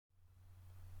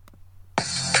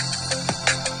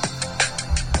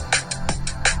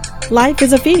Life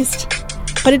is a feast,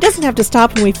 but it doesn't have to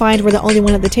stop when we find we're the only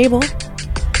one at the table.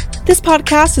 This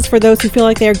podcast is for those who feel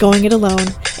like they are going it alone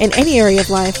in any area of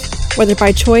life, whether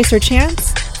by choice or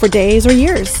chance, for days or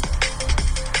years.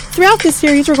 Throughout this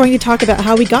series, we're going to talk about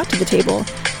how we got to the table,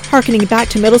 harkening back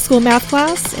to middle school math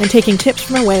class and taking tips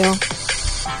from a whale.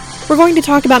 We're going to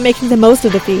talk about making the most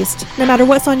of the feast, no matter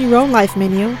what's on your own life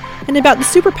menu, and about the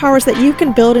superpowers that you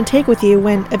can build and take with you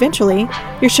when, eventually,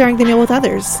 you're sharing the meal with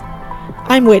others.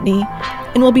 I'm Whitney,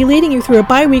 and we'll be leading you through a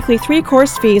bi-weekly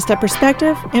 3-course feast of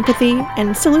perspective, empathy,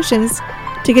 and solutions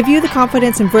to give you the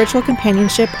confidence and virtual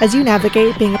companionship as you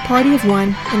navigate being a party of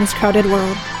one in this crowded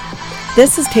world.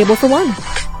 This is Table for One.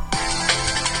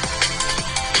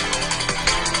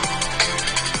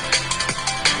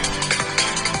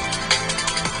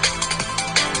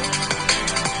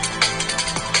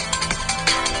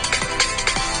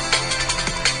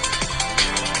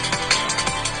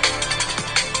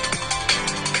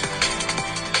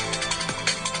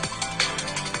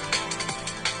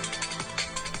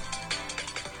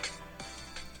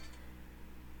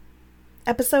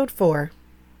 Episode 4.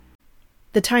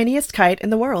 The Tiniest Kite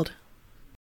in the World.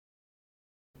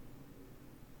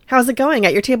 How's it going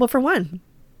at your table for one?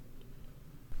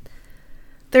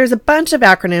 There's a bunch of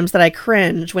acronyms that I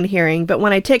cringe when hearing, but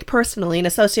one I take personally and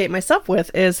associate myself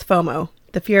with is FOMO,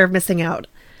 the fear of missing out.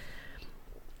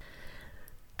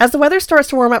 As the weather starts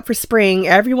to warm up for spring,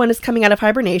 everyone is coming out of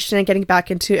hibernation and getting back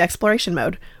into exploration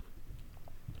mode.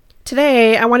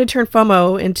 Today, I want to turn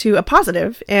FOMO into a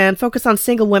positive and focus on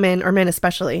single women or men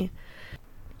especially.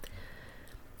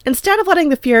 Instead of letting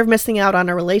the fear of missing out on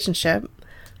a relationship,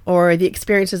 or the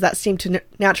experiences that seem to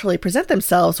naturally present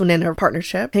themselves when in a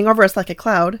partnership, hang over us like a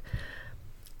cloud,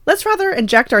 let's rather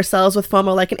inject ourselves with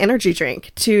FOMO like an energy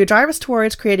drink to drive us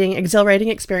towards creating exhilarating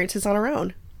experiences on our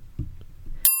own.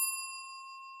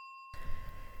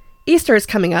 Easter is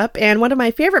coming up, and one of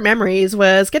my favorite memories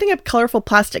was getting a colorful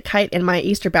plastic kite in my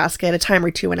Easter basket a time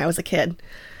or two when I was a kid.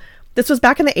 This was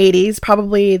back in the 80s,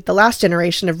 probably the last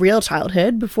generation of real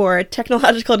childhood, before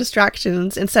technological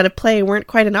distractions instead of play weren't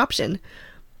quite an option.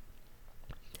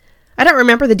 I don't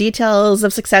remember the details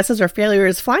of successes or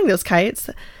failures flying those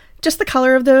kites, just the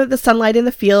color of the sunlight in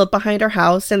the field behind our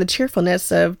house and the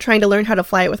cheerfulness of trying to learn how to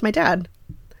fly it with my dad.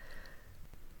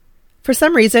 For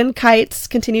some reason, kites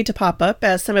continued to pop up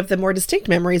as some of the more distinct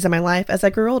memories of my life as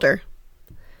I grew older.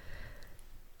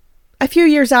 A few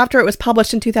years after it was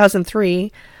published in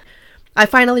 2003, I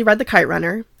finally read The Kite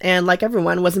Runner, and like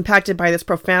everyone, was impacted by this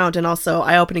profound and also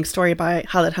eye-opening story by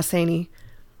Khaled Hosseini.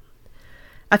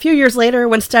 A few years later,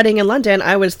 when studying in London,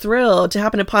 I was thrilled to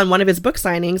happen upon one of his book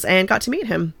signings and got to meet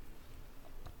him.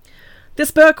 This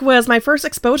book was my first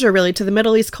exposure, really, to the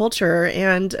Middle East culture,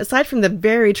 and aside from the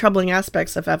very troubling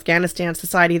aspects of Afghanistan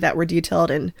society that were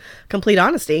detailed in complete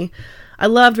honesty, I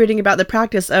loved reading about the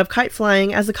practice of kite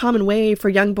flying as a common way for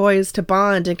young boys to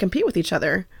bond and compete with each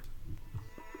other.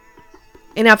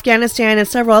 In Afghanistan and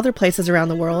several other places around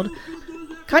the world,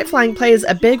 kite flying plays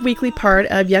a big weekly part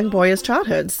of young boys'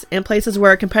 childhoods in places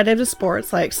where competitive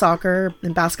sports like soccer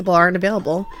and basketball aren't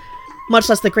available, much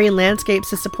less the green landscapes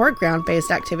to support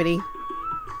ground-based activity.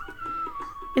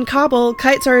 In Kabul,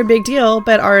 kites are a big deal,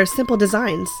 but are simple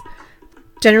designs,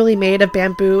 generally made of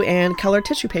bamboo and colored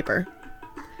tissue paper.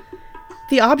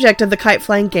 The object of the kite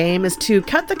flying game is to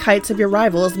cut the kites of your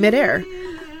rivals mid-air,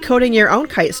 coating your own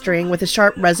kite string with a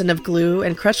sharp resin of glue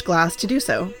and crushed glass to do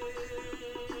so.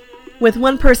 With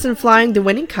one person flying the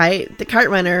winning kite, the kite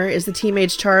runner is the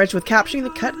teammate charged with capturing the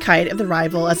cut kite of the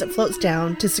rival as it floats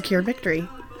down to secure victory.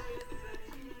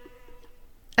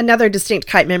 Another distinct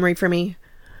kite memory for me.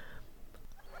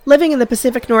 Living in the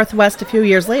Pacific Northwest a few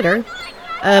years later,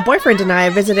 a boyfriend and I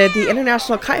visited the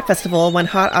International Kite Festival one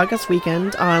hot August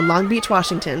weekend on Long Beach,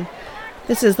 Washington.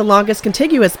 This is the longest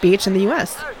contiguous beach in the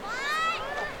U.S.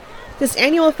 This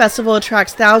annual festival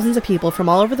attracts thousands of people from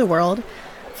all over the world,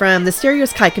 from the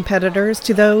serious kite competitors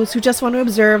to those who just want to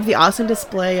observe the awesome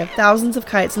display of thousands of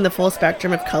kites in the full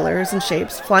spectrum of colors and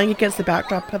shapes flying against the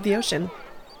backdrop of the ocean.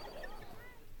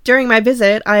 During my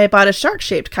visit, I bought a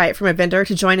shark-shaped kite from a vendor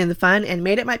to join in the fun and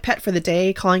made it my pet for the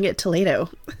day, calling it Toledo.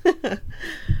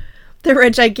 There were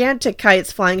gigantic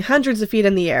kites flying hundreds of feet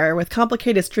in the air with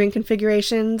complicated string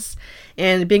configurations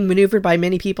and being maneuvered by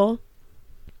many people.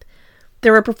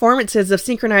 There were performances of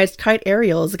synchronized kite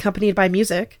aerials accompanied by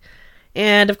music,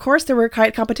 and of course there were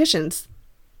kite competitions.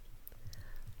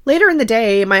 Later in the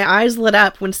day, my eyes lit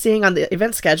up when seeing on the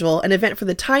event schedule an event for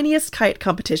the Tiniest Kite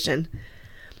competition.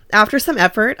 After some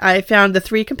effort, I found the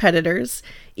 3 competitors,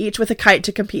 each with a kite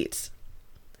to compete.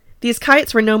 These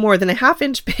kites were no more than a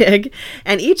half-inch big,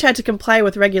 and each had to comply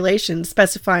with regulations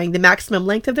specifying the maximum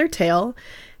length of their tail,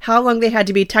 how long they had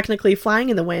to be technically flying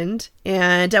in the wind,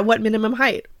 and at what minimum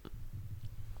height.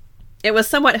 It was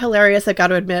somewhat hilarious, I've got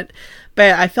to admit,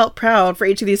 but I felt proud for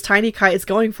each of these tiny kites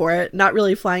going for it, not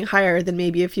really flying higher than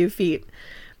maybe a few feet.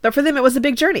 But for them, it was a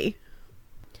big journey.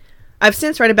 I've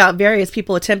since read about various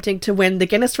people attempting to win the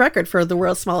Guinness record for the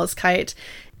world's smallest kite,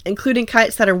 including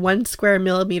kites that are 1 square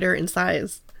millimeter in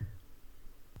size.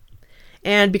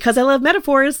 And because I love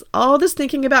metaphors, all this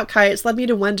thinking about kites led me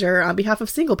to wonder, on behalf of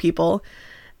single people,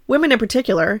 women in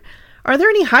particular, are there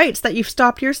any heights that you've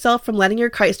stopped yourself from letting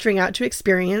your kite string out to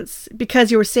experience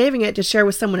because you were saving it to share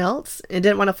with someone else and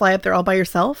didn't want to fly up there all by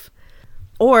yourself?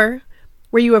 Or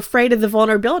were you afraid of the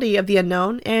vulnerability of the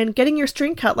unknown and getting your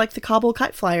string cut like the cobble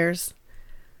kite flyers?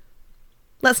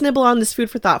 Let's nibble on this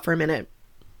food for thought for a minute.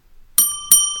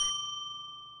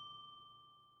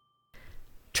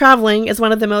 Traveling is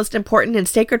one of the most important and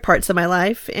sacred parts of my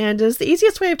life, and is the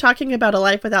easiest way of talking about a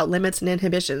life without limits and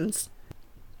inhibitions.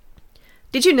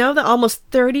 Did you know that almost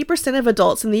 30% of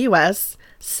adults in the US,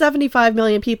 75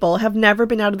 million people, have never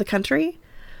been out of the country?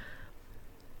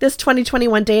 This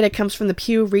 2021 data comes from the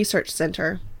Pew Research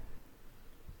Center.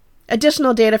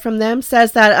 Additional data from them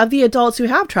says that of the adults who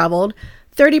have traveled,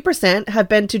 30% have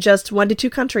been to just 1 to 2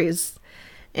 countries.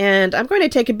 And I'm going to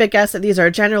take a big guess that these are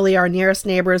generally our nearest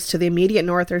neighbors to the immediate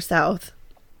north or south.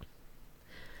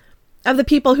 Of the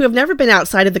people who have never been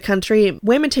outside of the country,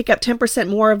 women take up 10%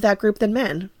 more of that group than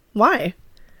men. Why?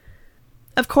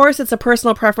 Of course, it's a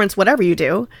personal preference whatever you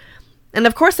do. And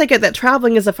of course I get that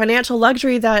traveling is a financial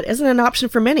luxury that isn't an option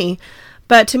for many.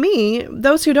 But to me,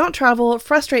 those who don't travel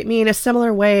frustrate me in a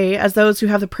similar way as those who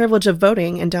have the privilege of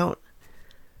voting and don't.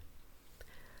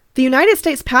 The United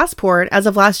States passport, as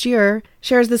of last year,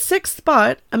 shares the 6th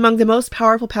spot among the most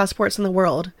powerful passports in the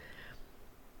world.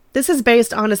 This is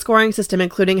based on a scoring system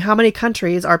including how many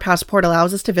countries our passport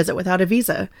allows us to visit without a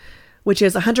visa, which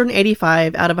is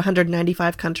 185 out of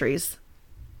 195 countries.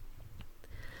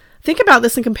 Think about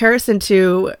this in comparison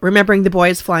to remembering the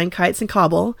boys flying kites in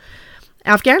Kabul,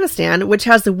 Afghanistan, which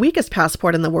has the weakest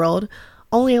passport in the world,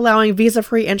 only allowing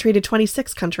visa-free entry to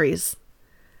 26 countries.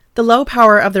 The low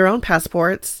power of their own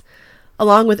passports,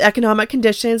 along with economic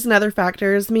conditions and other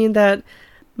factors, mean that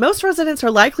most residents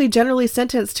are likely generally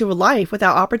sentenced to a life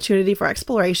without opportunity for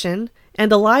exploration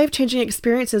and the life-changing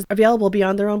experiences available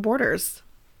beyond their own borders.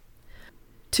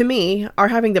 To me, our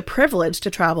having the privilege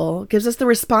to travel gives us the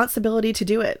responsibility to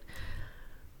do it,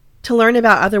 to learn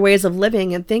about other ways of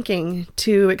living and thinking,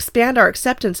 to expand our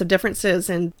acceptance of differences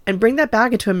and bring that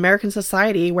back into American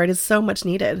society where it is so much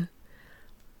needed.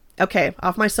 Okay,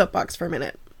 off my soapbox for a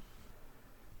minute.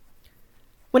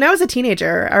 When I was a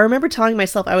teenager, I remember telling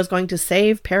myself I was going to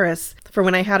save Paris for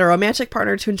when I had a romantic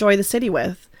partner to enjoy the city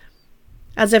with,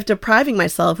 as if depriving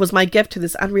myself was my gift to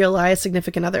this unrealized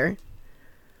significant other.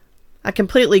 I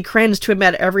completely cringed to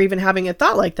admit ever even having a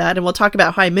thought like that, and we'll talk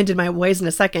about how I mended my ways in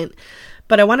a second.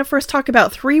 But I want to first talk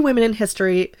about 3 women in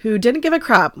history who didn't give a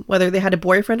crap whether they had a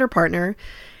boyfriend or partner,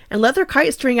 and let their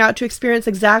kite string out to experience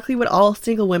exactly what all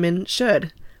single women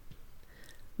should.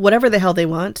 Whatever the hell they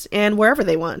want, and wherever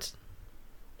they want.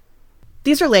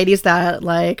 These are ladies that,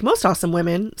 like most awesome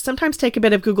women, sometimes take a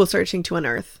bit of Google searching to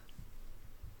unearth.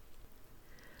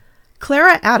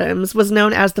 Clara Adams was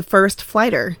known as the first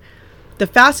flighter, the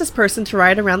fastest person to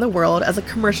ride around the world as a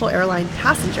commercial airline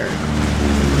passenger.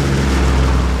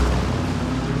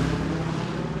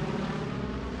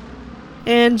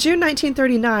 In June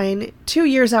 1939, 2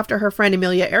 years after her friend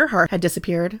Amelia Earhart had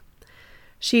disappeared,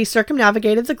 she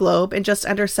circumnavigated the globe in just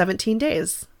under 17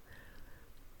 days.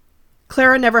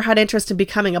 Clara never had interest in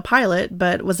becoming a pilot,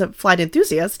 but was a flight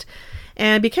enthusiast,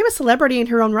 and became a celebrity in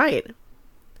her own right.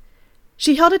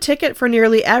 She held a ticket for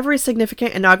nearly every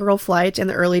significant inaugural flight in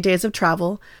the early days of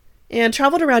travel, and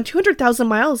traveled around 200,000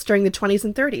 miles during the 20s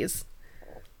and 30s.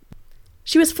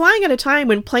 She was flying at a time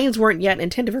when planes weren't yet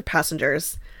intended for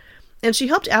passengers, and she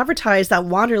helped advertise that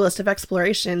wanderlust of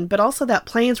exploration, but also that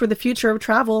planes were the future of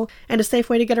travel and a safe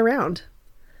way to get around.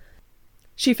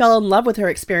 She fell in love with her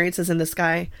experiences in the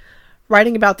sky,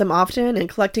 writing about them often and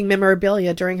collecting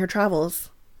memorabilia during her travels.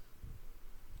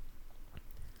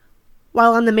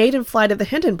 While on the maiden flight of the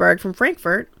Hindenburg from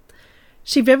Frankfurt,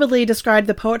 she vividly described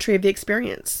the poetry of the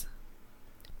experience.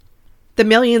 The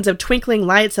millions of twinkling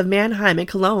lights of Mannheim and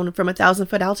Cologne from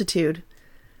 1,000-foot altitude.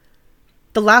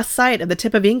 The last sight of the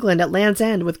tip of England at Land's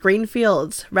End with green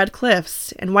fields, red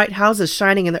cliffs, and white houses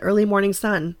shining in the early morning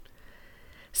sun.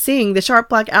 Seeing the sharp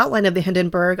black outline of the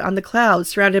Hindenburg on the clouds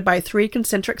surrounded by 3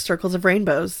 concentric circles of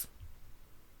rainbows.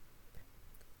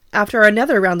 After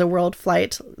another round-the-world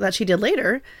flight that she did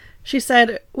later, she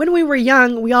said, "When we were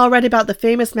young, we all read about the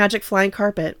famous magic flying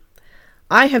carpet.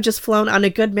 I have just flown on a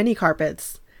good many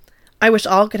carpets. I wish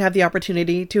all could have the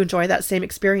opportunity to enjoy that same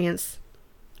experience.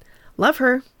 Love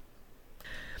her.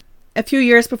 A few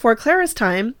years before Clara's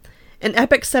time, an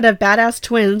epic set of badass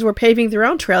twins were paving their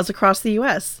own trails across the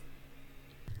U.S.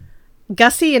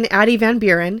 Gussie and Addie Van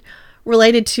Buren,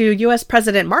 related to U.S.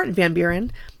 President Martin Van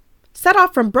Buren, set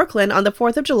off from Brooklyn on the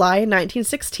 4th of July in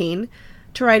 1916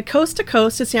 to ride coast to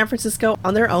coast to San Francisco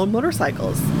on their own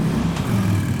motorcycles.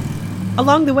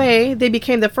 Along the way, they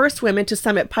became the first women to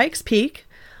summit Pikes Peak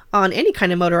on any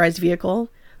kind of motorized vehicle,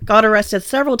 got arrested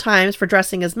several times for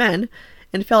dressing as men,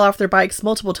 and fell off their bikes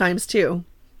multiple times too.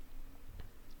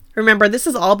 Remember, this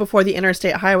is all before the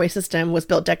interstate highway system was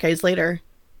built decades later.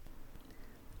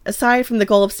 Aside from the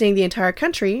goal of seeing the entire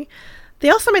country, they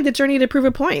also made the journey to prove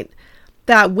a point,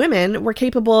 that women were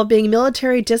capable of being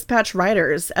military dispatch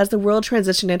riders as the world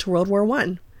transitioned into World War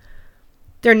I.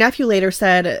 Their nephew later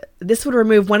said this would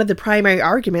remove one of the primary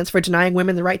arguments for denying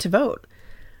women the right to vote.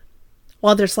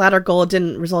 While their latter goal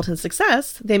didn't result in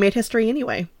success, they made history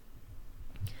anyway.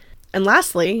 And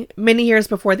lastly, many years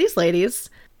before these ladies,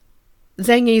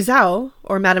 Zhang Yizhao,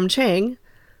 or Madame Chang,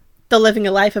 though living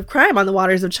a life of crime on the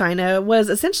waters of China, was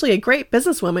essentially a great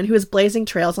businesswoman who was blazing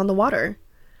trails on the water.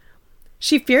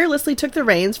 She fearlessly took the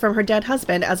reins from her dead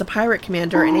husband as a pirate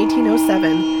commander in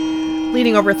 1807,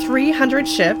 leading over 300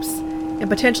 ships and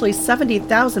potentially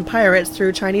 70,000 pirates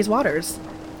through Chinese waters.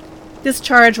 This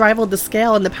charge rivaled the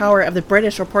scale and the power of the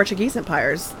British or Portuguese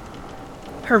empires.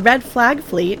 Her red flag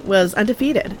fleet was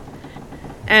undefeated.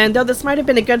 And though this might have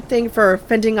been a good thing for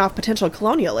fending off potential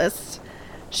colonialists,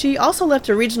 she also left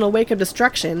a regional wake of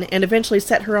destruction and eventually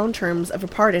set her own terms of a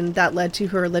pardon that led to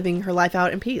her living her life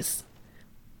out in peace.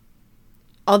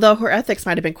 Although her ethics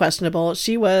might have been questionable,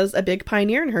 she was a big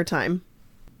pioneer in her time.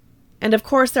 And of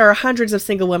course, there are hundreds of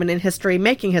single women in history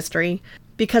making history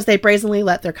because they brazenly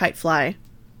let their kite fly.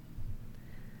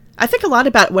 I think a lot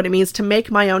about what it means to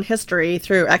make my own history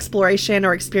through exploration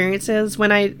or experiences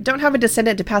when I don't have a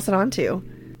descendant to pass it on to.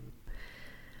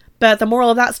 But the moral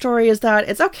of that story is that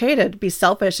it's okay to be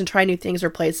selfish and try new things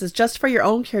or places just for your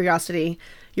own curiosity,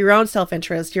 your own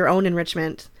self-interest, your own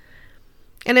enrichment.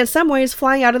 And in some ways,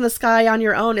 flying out in the sky on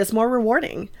your own is more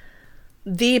rewarding.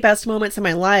 The best moments in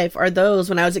my life are those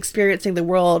when I was experiencing the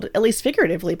world, at least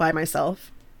figuratively, by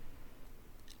myself.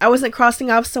 I wasn't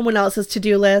crossing off someone else's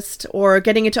to-do list, or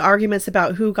getting into arguments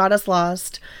about who got us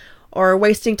lost, or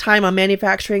wasting time on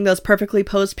manufacturing those perfectly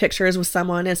posed pictures with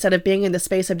someone instead of being in the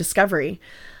space of discovery.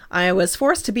 I was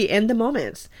forced to be in the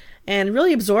moment, and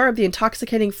really absorb the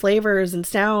intoxicating flavors and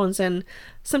sounds and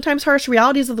sometimes harsh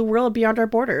realities of the world beyond our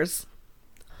borders.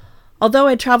 Although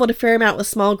I'd traveled a fair amount with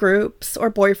small groups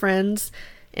or boyfriends,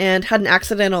 and had an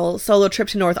accidental solo trip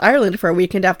to North Ireland for a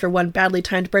weekend after one badly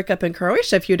timed breakup in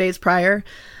Croatia a few days prior,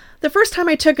 the first time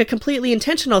I took a completely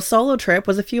intentional solo trip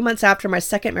was a few months after my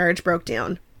second marriage broke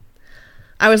down.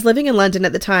 I was living in London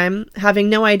at the time, having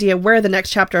no idea where the next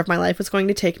chapter of my life was going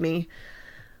to take me.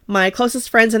 My closest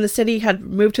friends in the city had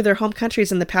moved to their home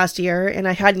countries in the past year, and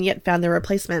I hadn't yet found their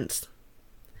replacements.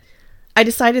 I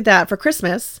decided that for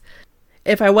Christmas,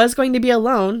 if I was going to be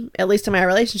alone, at least in my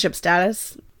relationship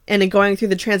status, and in going through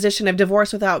the transition of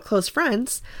divorce without close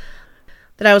friends,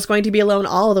 that I was going to be alone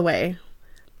all the way.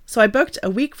 So I booked a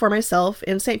week for myself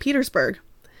in St. Petersburg.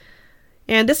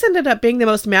 And this ended up being the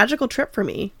most magical trip for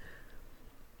me.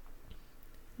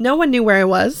 No one knew where I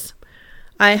was.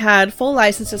 I had full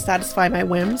license to satisfy my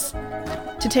whims,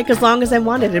 to take as long as I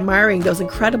wanted admiring those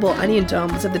incredible onion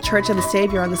domes of the Church of the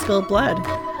Savior on the Spilled Blood,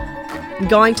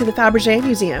 going to the Fabergé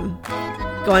Museum,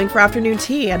 going for afternoon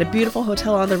tea at a beautiful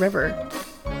hotel on the river,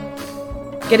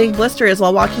 getting blisters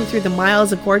while walking through the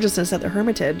miles of gorgeousness at the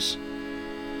Hermitage,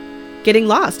 getting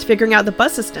lost figuring out the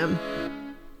bus system,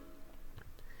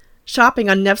 shopping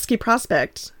on Nevsky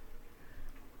Prospect,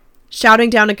 shouting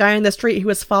down a guy in the street who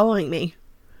was following me,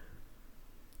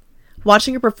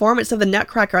 watching a performance of the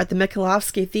Nutcracker at the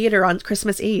Mikhailovsky Theater on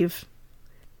Christmas Eve,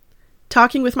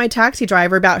 talking with my taxi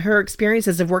driver about her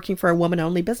experiences of working for a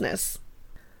woman-only business,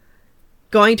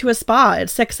 going to a spa at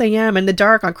 6 a.m. in the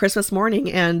dark on Christmas morning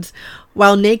and,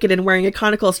 while naked and wearing a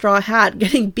conical straw hat,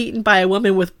 getting beaten by a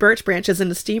woman with birch branches in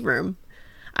the steam room.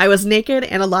 I was naked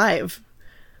and alive.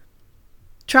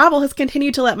 Travel has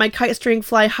continued to let my kite string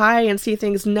fly high and see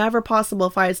things never possible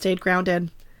if I had stayed grounded.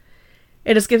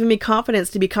 It has given me confidence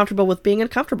to be comfortable with being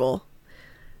uncomfortable,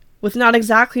 with not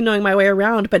exactly knowing my way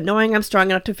around, but knowing I'm strong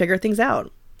enough to figure things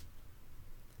out.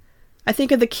 I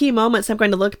think of the key moments I'm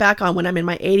going to look back on when I'm in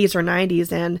my 80s or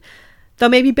 90s, and though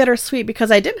maybe bittersweet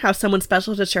because I didn't have someone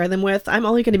special to share them with, I'm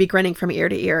only going to be grinning from ear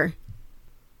to ear.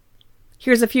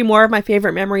 Here's a few more of my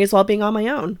favorite memories while being on my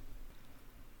own.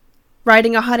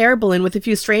 Riding a hot air balloon with a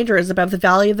few strangers above the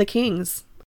Valley of the Kings.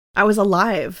 I was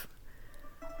alive.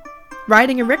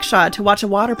 riding a rickshaw to watch a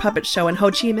water puppet show in Ho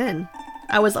Chi Minh.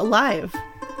 I was alive.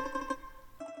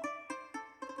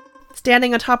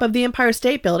 Standing on top of the Empire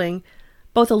State Building,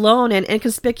 both alone and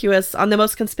inconspicuous on the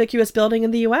most conspicuous building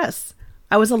in the US.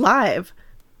 I was alive.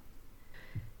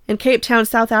 In Cape Town,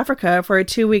 South Africa, for a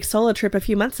 2-week solo trip a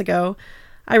few months ago,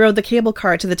 I rode the cable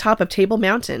car to the top of Table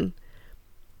Mountain.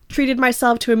 Treated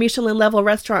myself to a Michelin-level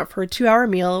restaurant for a 2-hour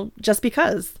meal just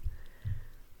because.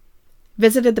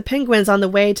 Visited the penguins on the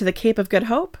way to the Cape of Good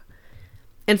Hope,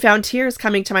 and found tears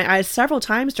coming to my eyes several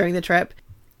times during the trip,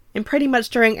 and pretty much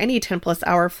during any 10-plus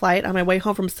hour flight on my way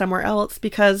home from somewhere else,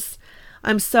 because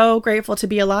I'm so grateful to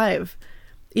be alive,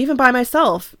 even by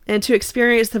myself, and to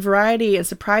experience the variety and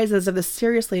surprises of this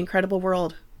seriously incredible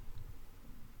world.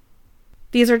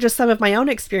 These are just some of my own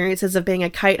experiences of being a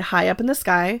kite high up in the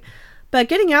sky, but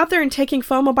getting out there and taking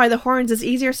FOMO by the horns is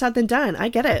easier said than done. I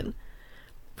get it.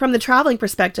 From the traveling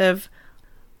perspective,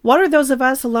 what are those of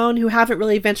us alone who haven't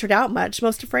really ventured out much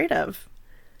most afraid of?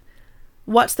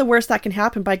 What's the worst that can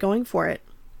happen by going for it?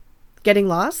 Getting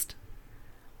lost?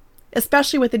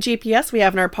 Especially with the GPS we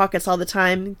have in our pockets all the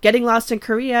time, getting lost in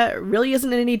Korea really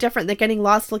isn't any different than getting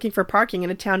lost looking for parking in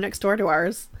a town next door to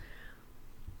ours.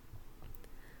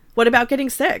 What about getting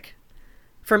sick?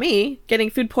 For me, getting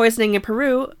food poisoning in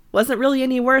Peru wasn't really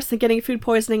any worse than getting food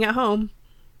poisoning at home.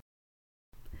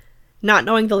 Not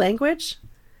knowing the language?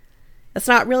 It's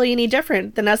not really any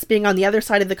different than us being on the other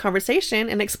side of the conversation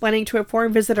and explaining to a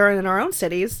foreign visitor in our own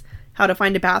cities how to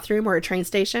find a bathroom or a train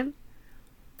station.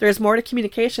 There is more to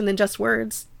communication than just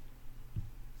words.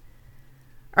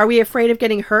 Are we afraid of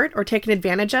getting hurt or taken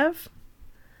advantage of?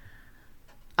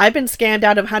 I've been scammed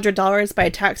out of $100 by a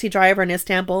taxi driver in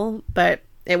Istanbul, but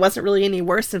it wasn't really any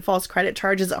worse than false credit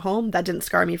charges at home that didn't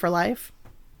scar me for life.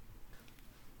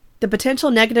 The potential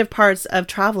negative parts of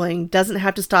traveling doesn't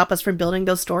have to stop us from building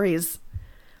those stories.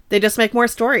 They just make more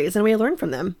stories and we learn from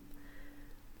them.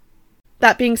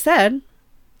 That being said,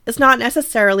 it's not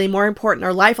necessarily more important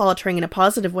or life-altering in a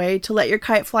positive way to let your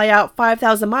kite fly out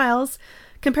 5,000 miles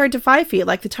compared to 5 feet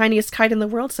like the tiniest kite in the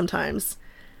world sometimes.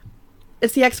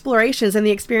 It's the explorations and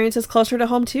the experiences closer to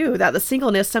home too that the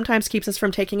singleness sometimes keeps us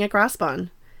from taking a grasp on.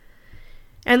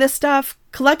 And this stuff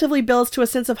collectively builds to a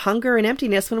sense of hunger and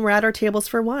emptiness when we're at our tables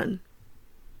for one.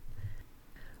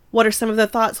 What are some of the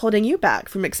thoughts holding you back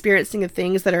from experiencing the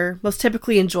things that are most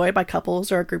typically enjoyed by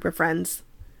couples or a group of friends?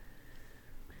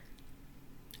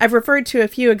 I've referred to a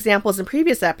few examples in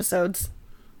previous episodes.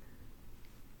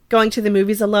 Going to the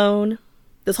movies alone.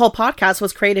 This whole podcast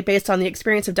was created based on the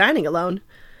experience of dining alone.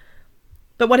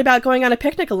 But what about going on a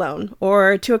picnic alone,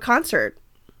 or to a concert,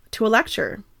 to a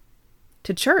lecture,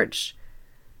 to church,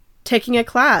 taking a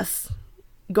class,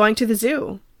 going to the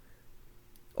zoo,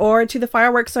 or to the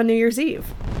fireworks on New Year's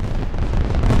Eve?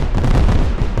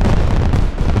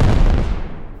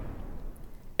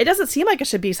 It doesn't seem like it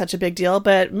should be such a big deal,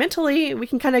 but mentally we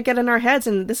can kind of get in our heads,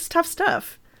 and this is tough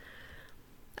stuff.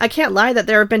 I can't lie that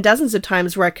there have been dozens of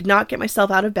times where I could not get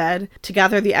myself out of bed to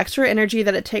gather the extra energy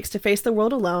that it takes to face the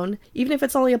world alone, even if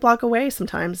it's only a block away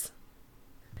sometimes.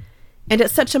 And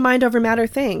it's such a mind over matter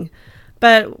thing.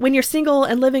 But when you're single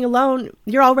and living alone,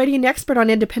 you're already an expert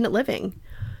on independent living.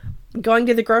 Going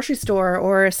to the grocery store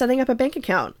or setting up a bank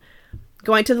account.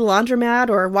 Going to the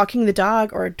laundromat or walking the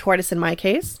dog, or tortoise in my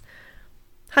case.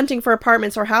 Hunting for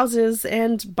apartments or houses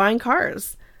and buying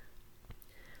cars.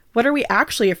 What are we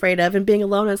actually afraid of in being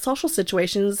alone in social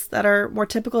situations that are more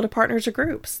typical to partners or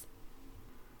groups?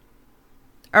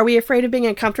 Are we afraid of being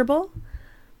uncomfortable?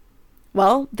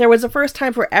 Well, there was a first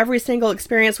time for every single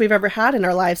experience we've ever had in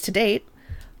our lives to date.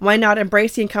 Why not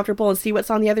embrace the uncomfortable and see what's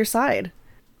on the other side?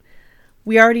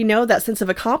 We already know that sense of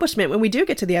accomplishment when we do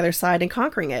get to the other side and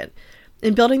conquering it,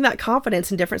 and building that confidence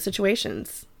in different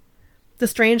situations. The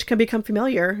strange can become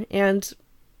familiar and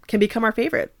can become our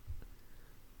favorite.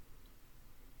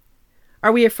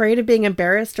 Are we afraid of being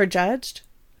embarrassed or judged?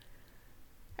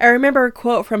 I remember a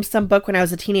quote from some book when I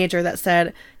was a teenager that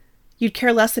said, "You'd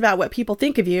care less about what people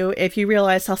think of you if you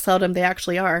realize how seldom they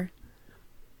actually are."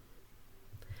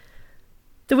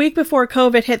 The week before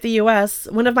COVID hit the US,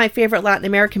 one of my favorite Latin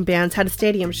American bands had a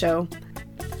stadium show.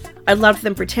 I'd loved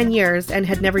them for 10 years and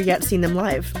had never yet seen them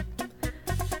live.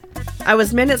 I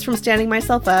was minutes from standing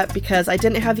myself up because I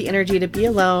didn't have the energy to be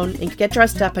alone and get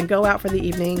dressed up and go out for the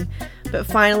evening, but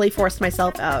finally forced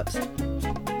myself out.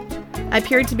 I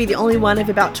appeared to be the only one of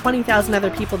about 20,000 other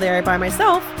people there by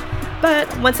myself,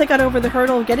 but once I got over the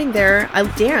hurdle of getting there, I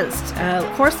danced, of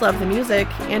course loved the music,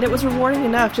 and it was rewarding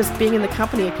enough just being in the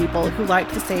company of people who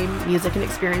liked the same music and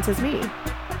experience as me.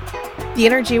 The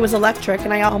energy was electric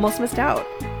and I almost missed out.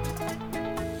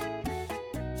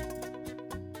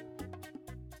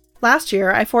 Last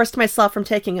year, I forced myself from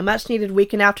taking a much-needed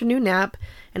weekend afternoon nap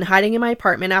and hiding in my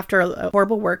apartment after a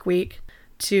horrible work week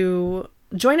to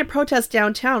join a protest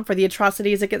downtown for the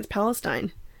atrocities against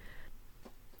Palestine.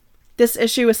 This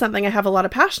issue is something I have a lot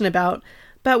of passion about,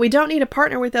 but we don't need a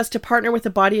partner with us to partner with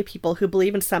a body of people who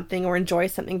believe in something or enjoy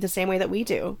something the same way that we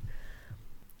do.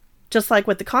 Just like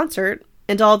with the concert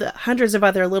and all the hundreds of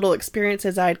other little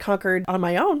experiences I had conquered on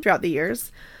my own throughout the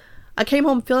years, I came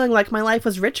home feeling like my life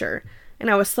was richer, and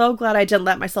I was so glad I didn't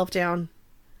let myself down.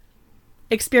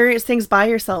 Experience things by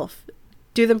yourself.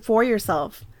 Do them for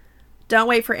yourself. Don't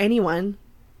wait for anyone.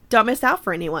 Don't miss out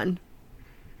for anyone.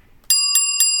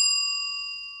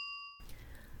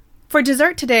 For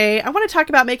dessert today, I want to talk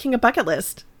about making a bucket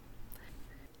list.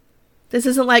 This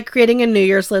isn't like creating a New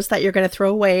Year's list that you're going to throw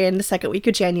away in the second week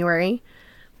of January.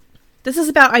 This is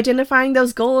about identifying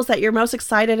those goals that you're most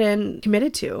excited and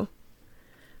committed to.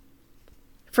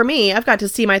 For me, I've got to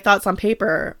see my thoughts on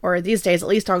paper, or these days at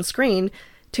least on screen,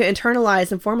 to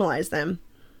internalize and formalize them.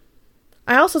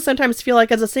 I also sometimes feel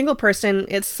like as a single person,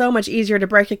 it's so much easier to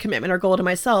break a commitment or goal to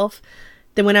myself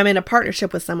than when I'm in a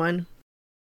partnership with someone.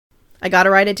 I gotta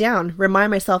write it down,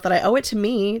 remind myself that I owe it to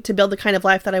me to build the kind of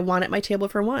life that I want at my table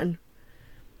for one.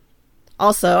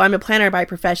 Also, I'm a planner by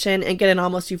profession and get an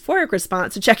almost euphoric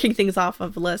response to checking things off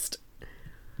of a list.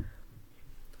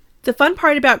 The fun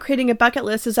part about creating a bucket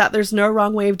list is that there's no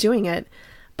wrong way of doing it,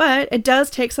 but it does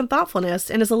take some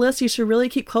thoughtfulness and is a list you should really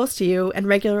keep close to you and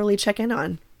regularly check in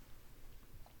on.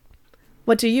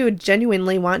 What do you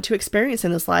genuinely want to experience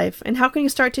in this life, and how can you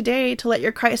start today to let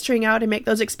your kite string out and make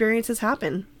those experiences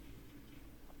happen?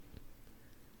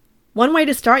 One way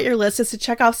to start your list is to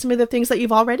check off some of the things that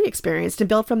you've already experienced and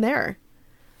build from there.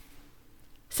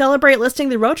 Celebrate listing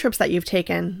the road trips that you've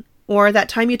taken, or that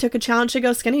time you took a challenge to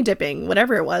go skinny dipping,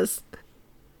 whatever it was.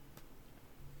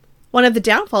 One of the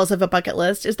downfalls of a bucket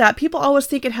list is that people always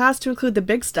think it has to include the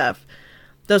big stuff,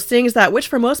 those things which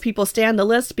for most people stay on the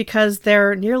list because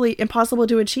they're nearly impossible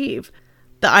to achieve.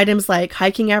 The items like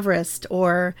hiking Everest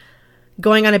or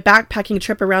going on a backpacking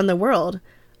trip around the world.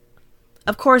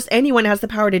 Of course, anyone has the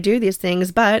power to do these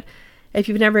things, but if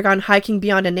you've never gone hiking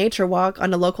beyond a nature walk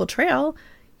on a local trail,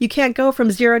 you can't go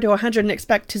from 0 to 100 and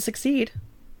expect to succeed.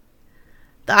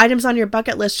 The items on your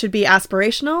bucket list should be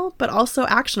aspirational, but also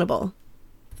actionable.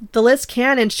 The list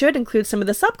can and should include some of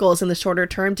the sub-goals in the shorter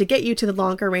term to get you to the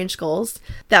longer range goals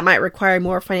that might require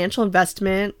more financial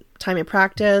investment, time and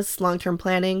practice, long-term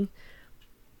planning.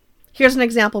 Here's an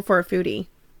example for a foodie.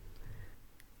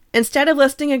 Instead of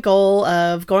listing a goal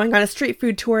of going on a street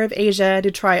food tour of Asia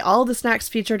to try all the snacks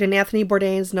featured in Anthony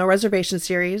Bourdain's No Reservation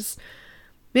series,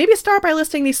 maybe start by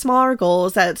listing these smaller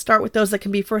goals that start with those that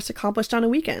can be first accomplished on a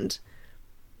weekend.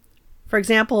 For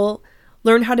example,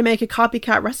 learn how to make a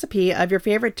copycat recipe of your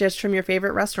favorite dish from your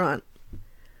favorite restaurant.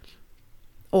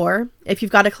 Or, if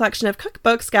you've got a collection of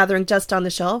cookbooks gathering dust on the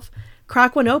shelf,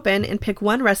 crack one open and pick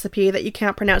one recipe that you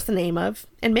can't pronounce the name of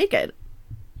and make it.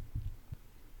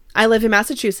 I live in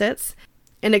Massachusetts,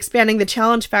 and expanding the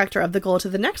challenge factor of the goal to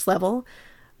the next level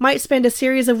might spend a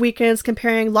series of weekends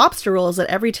comparing lobster rolls at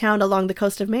every town along the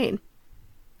coast of Maine.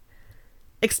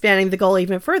 Expanding the goal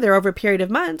even further over a period of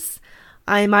months,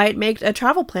 I might make a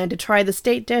travel plan to try the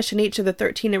state dish in each of the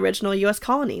 13 original U.S.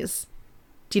 colonies.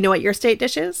 Do you know what your state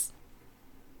dish is?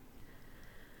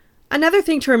 Another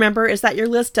thing to remember is that your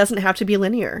list doesn't have to be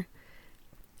linear.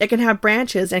 It can have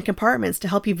branches and compartments to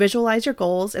help you visualize your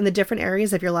goals in the different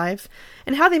areas of your life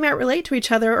and how they might relate to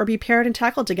each other or be paired and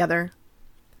tackled together.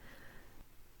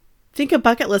 Think of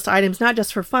bucket list items not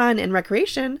just for fun and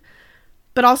recreation,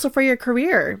 but also for your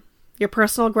career, your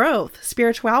personal growth,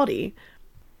 spirituality.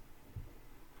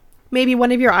 Maybe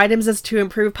one of your items is to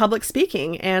improve public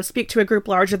speaking and speak to a group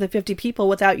larger than 50 people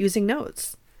without using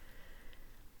notes.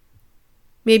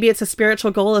 Maybe it's a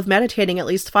spiritual goal of meditating at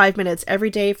least 5 minutes every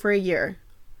day for a year.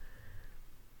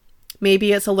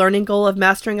 Maybe it's a learning goal of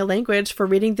mastering a language for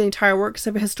reading the entire works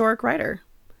of a historic writer.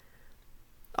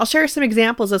 I'll share some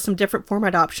examples of some different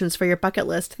format options for your bucket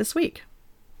list this week.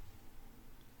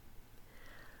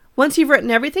 Once you've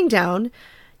written everything down,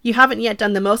 you haven't yet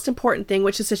done the most important thing,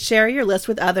 which is to share your list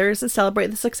with others and celebrate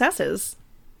the successes.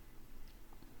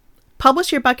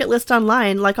 Publish your bucket list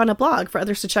online, like on a blog, for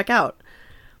others to check out.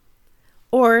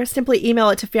 Or simply email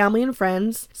it to family and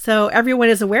friends so everyone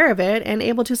is aware of it and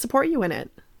able to support you in it.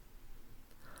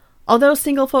 Although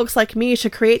single folks like me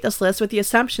should create this list with the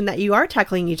assumption that you are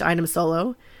tackling each item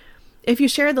solo, if you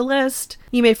share the list,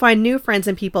 you may find new friends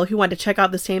and people who want to check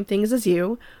out the same things as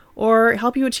you or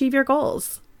help you achieve your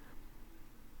goals.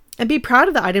 And be proud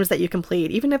of the items that you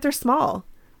complete, even if they're small.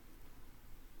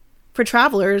 For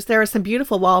travelers, there are some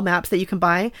beautiful wall maps that you can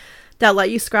buy that let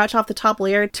you scratch off the top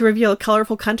layer to reveal a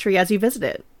colorful country as you visit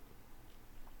it.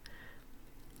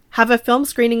 Have a film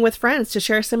screening with friends to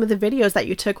share some of the videos that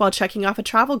you took while checking off a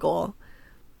travel goal.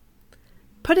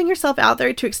 Putting yourself out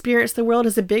there to experience the world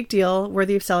is a big deal,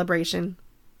 worthy of celebration.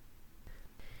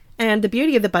 And the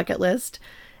beauty of the bucket list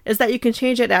is that you can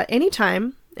change it at any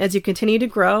time as you continue to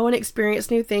grow and experience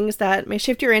new things that may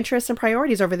shift your interests and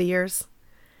priorities over the years.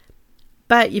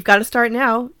 But you've got to start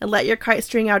now and let your kite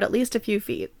string out at least a few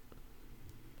feet.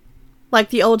 Like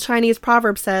the old Chinese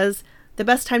proverb says, the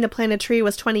best time to plant a tree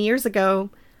was 20 years ago.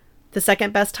 The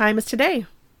second best time is today.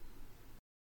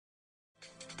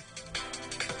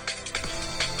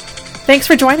 Thanks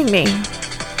for joining me.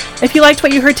 If you liked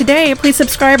what you heard today, please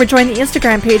subscribe or join the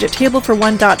Instagram page at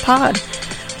tablefor1.pod,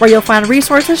 where you'll find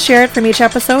resources shared from each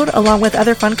episode along with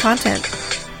other fun content.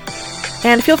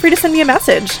 And feel free to send me a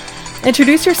message.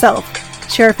 Introduce yourself.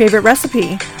 Share a favorite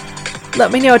recipe.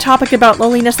 Let me know a topic about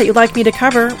loneliness that you'd like me to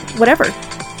cover, whatever.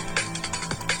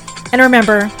 And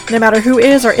remember, no matter who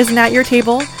is or isn't at your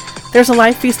table, there's a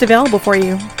life feast available for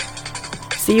you.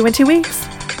 See you in 2 weeks.